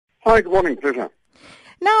Hi, good morning. Pleasure.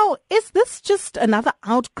 Now, is this just another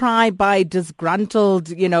outcry by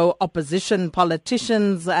disgruntled, opposition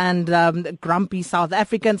politicians and grumpy South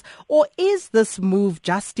Africans, or is this move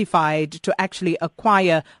justified to actually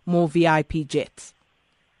acquire more VIP jets?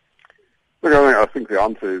 Look, I think the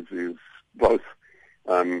answer is both.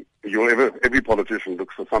 Every politician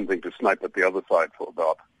looks for something to snipe at the other side for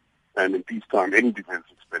about. And in peacetime, any defense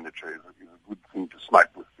expenditure is a good thing to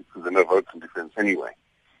snipe with because there are no votes in defense anyway.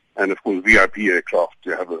 And of course, VIP aircraft,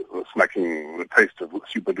 you have a smacking the taste of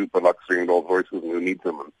super duper luxury and all voices and who need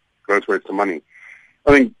them and gross waste of money.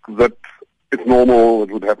 I think that it's normal,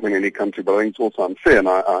 it would happen in any country, but I think it's also unfair. And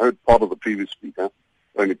I heard part of the previous speaker,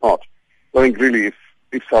 only part. I think really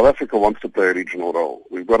if South Africa wants to play a regional role,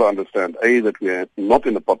 we've got to understand, A, that we're not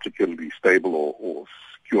in a particularly stable or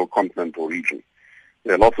secure continent or region.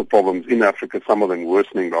 There are lots of problems in Africa, some of them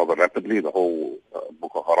worsening rather rapidly. The whole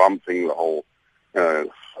Boko Haram thing, the whole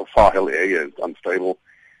Sahel area is unstable.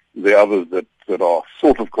 There are others that are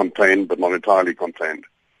sort of contained but not entirely contained.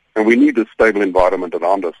 And we need a stable environment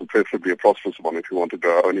around us, and preferably a prosperous one if we want to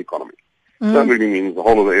grow our own economy. That really means the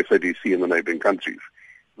whole of the SADC and the neighboring countries.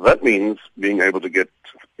 That means being able to get,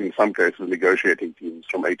 in some cases, negotiating teams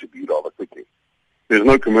from A to B rather quickly. There's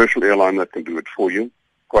no commercial airline that can do it for you,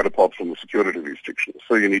 quite apart from the security restrictions.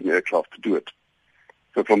 So you need an aircraft to do it.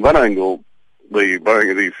 So from that angle,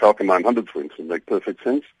 the Falcon 900s, for instance, make perfect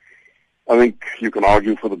sense. I think you can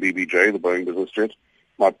argue for the BBJ, the Boeing business jet.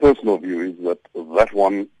 My personal view is that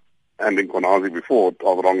one and Inkonazi before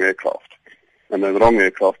are the wrong aircraft. And they're the wrong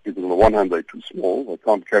aircraft because on the one hand they're too small. They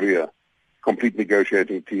can't carry a complete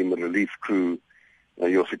negotiating team, a relief crew,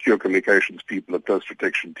 your secure communications people, a close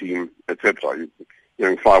protection team, etc. You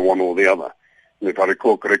can fly one or the other. And if I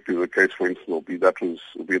recall correctly, the case, for instance, will be that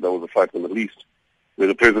was a flight in the Middle East, where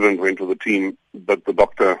the president went with a team, but the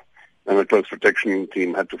doctor and the close protection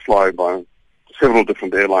team had to fly by several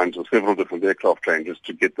different airlines or several different aircraft changes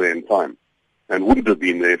to get there in time. And wouldn't have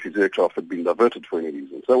been there if his aircraft had been diverted for any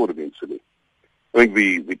reason. So that would have been silly. I think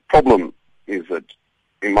the problem is that,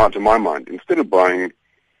 to my mind, instead of buying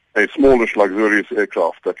a smallish, luxurious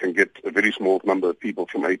aircraft that can get a very small number of people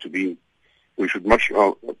from A to B, we should much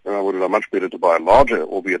better to buy a larger,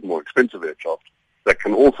 albeit more expensive aircraft that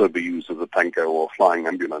can also be used as a tanker or a flying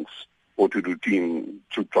ambulance or to do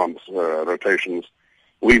troop rotations,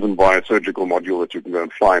 or even buy a surgical module that you can go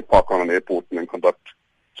and fly and park on an airport and then conduct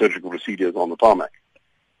surgical procedures on the tarmac.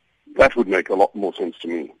 That would make a lot more sense to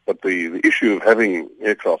me. But the issue of having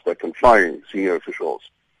aircraft that can fly senior officials,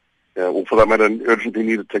 or for that matter, urgently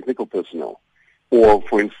needed technical personnel, or,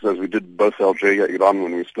 for instance, as we did both Algeria, Iran,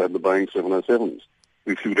 when we still had the Boeing 707s,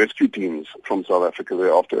 we flew rescue teams from South Africa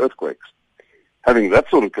there after earthquakes. Having that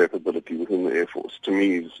sort of capability within the Air Force, to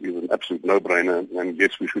me, is an absolute no-brainer, and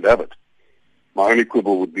yes, we should have it. My only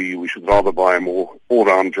quibble would be we should rather buy a more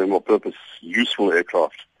all-round, general-purpose, useful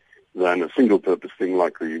aircraft than a single-purpose thing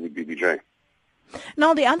like the BBJ.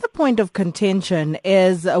 Now, the other point of contention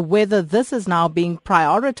is whether this is now being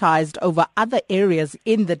prioritized over other areas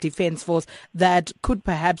in the Defence Force that could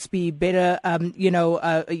perhaps be better,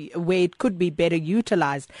 where it could be better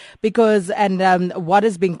utilized. Because, what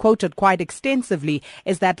has been quoted quite extensively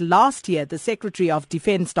is that last year, the Secretary of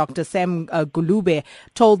Defence, Dr. Sam Gulube,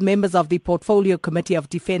 told members of the Portfolio Committee of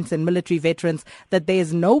Defence and Military Veterans that there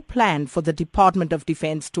is no plan for the Department of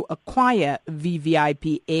Defence to acquire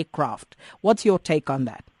VVIP aircraft. What's your take on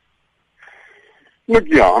that?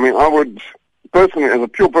 Look, I would personally, as a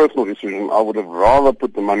pure personal decision, I would have rather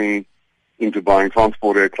put the money into buying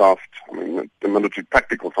transport aircraft, the military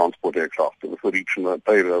tactical transport aircraft with the reach and the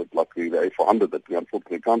payload like the A400 that we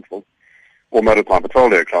unfortunately can't for, or maritime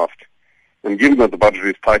patrol aircraft. And given that the budget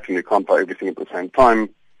is tight and you can't buy everything at the same time,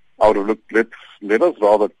 I would have looked, let us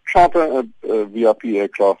rather charter a VIP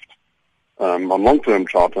aircraft on long-term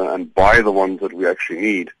charter and buy the ones that we actually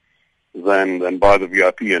need, than buy the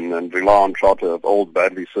VIP and rely on charter of old,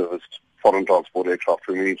 badly serviced foreign transport aircraft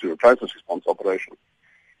when we need to do a crisis response operation.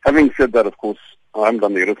 Having said that, of course, I haven't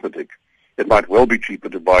done the arithmetic. It might well be cheaper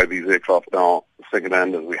to buy these aircraft now,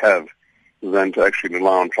 second-hand as we have, than to actually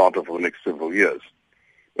rely on charter for the next several years.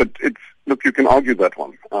 But you can argue that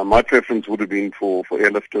one. My preference would have been for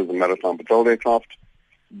airlifters and maritime patrol aircraft,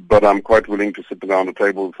 but I'm quite willing to sit around a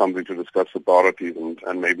table with somebody to discuss the priorities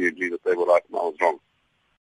and maybe agree that they were right and I was wrong.